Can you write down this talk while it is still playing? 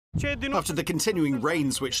After the continuing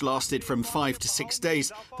rains, which lasted from 5 to 6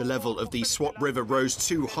 days, the level of the Swat River rose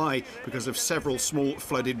too high because of several small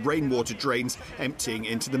flooded rainwater drains emptying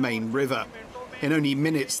into the main river. In only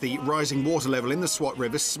minutes, the rising water level in the Swat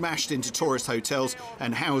River smashed into tourist hotels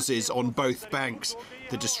and houses on both banks.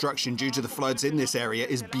 The destruction due to the floods in this area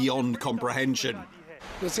is beyond comprehension.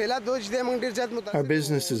 Our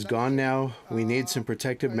business is gone now. We need some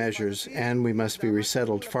protective measures, and we must be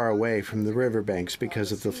resettled far away from the riverbanks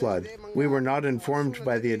because of the flood. We were not informed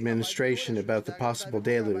by the administration about the possible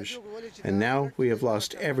deluge, and now we have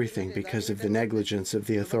lost everything because of the negligence of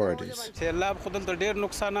the authorities.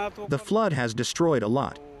 The flood has destroyed a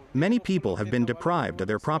lot. Many people have been deprived of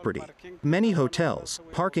their property. Many hotels,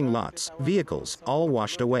 parking lots, vehicles, all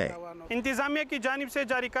washed away.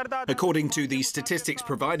 According to the statistics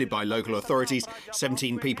provided by local authorities,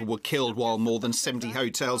 17 people were killed while more than 70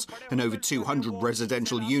 hotels and over 200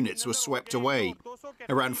 residential units were swept away.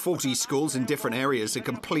 Around 40 schools in different areas are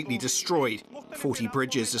completely destroyed. 40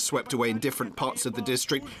 bridges are swept away in different parts of the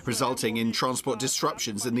district, resulting in transport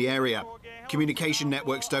disruptions in the area. Communication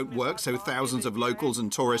networks don't work, so thousands of locals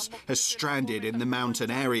and tourists are stranded in the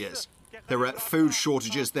mountain areas. There are food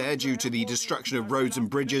shortages there due to the destruction of roads and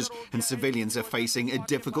bridges, and civilians are facing a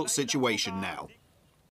difficult situation now.